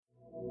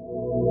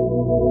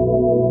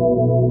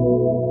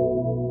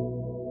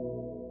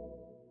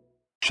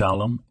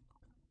Shalom,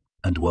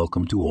 and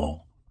welcome to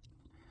all.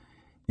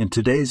 In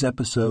today's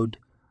episode,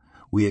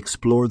 we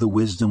explore the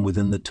wisdom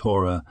within the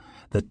Torah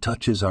that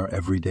touches our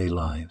everyday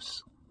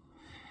lives.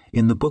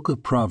 In the book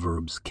of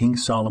Proverbs, King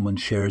Solomon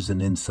shares an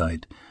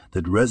insight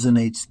that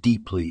resonates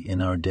deeply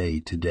in our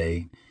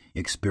day-to-day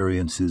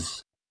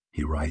experiences.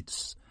 He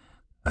writes,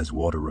 "As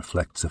water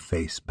reflects a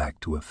face back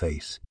to a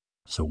face,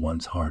 so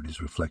one's heart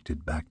is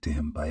reflected back to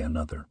him by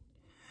another."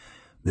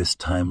 This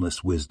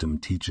timeless wisdom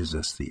teaches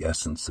us the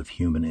essence of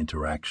human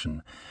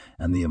interaction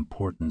and the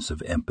importance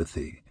of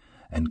empathy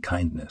and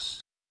kindness.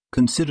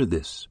 Consider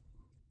this.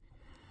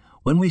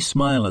 When we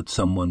smile at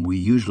someone, we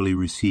usually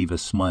receive a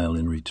smile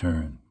in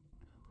return.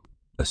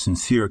 A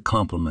sincere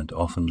compliment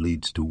often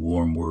leads to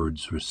warm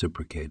words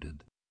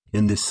reciprocated.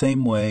 In the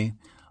same way,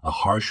 a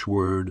harsh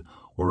word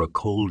or a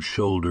cold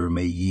shoulder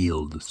may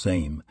yield the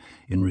same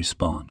in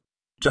response.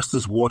 Just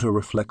as water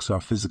reflects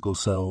our physical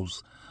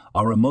selves,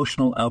 our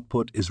emotional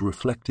output is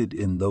reflected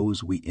in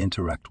those we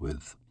interact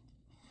with.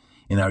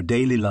 In our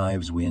daily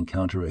lives, we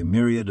encounter a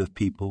myriad of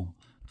people,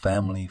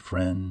 family,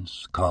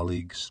 friends,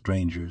 colleagues,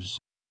 strangers.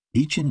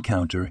 Each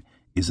encounter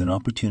is an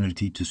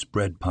opportunity to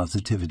spread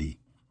positivity,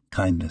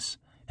 kindness,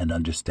 and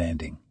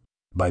understanding.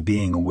 By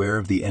being aware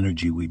of the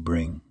energy we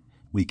bring,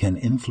 we can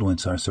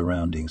influence our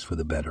surroundings for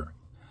the better.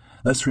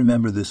 Let's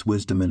remember this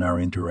wisdom in our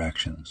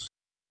interactions.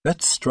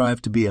 Let's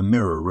strive to be a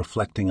mirror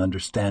reflecting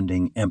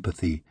understanding,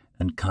 empathy,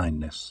 and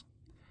kindness.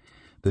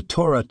 The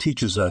Torah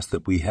teaches us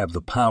that we have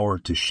the power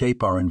to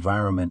shape our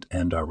environment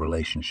and our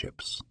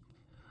relationships.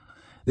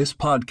 This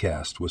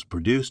podcast was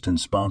produced and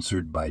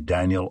sponsored by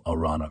Daniel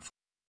Aronoff.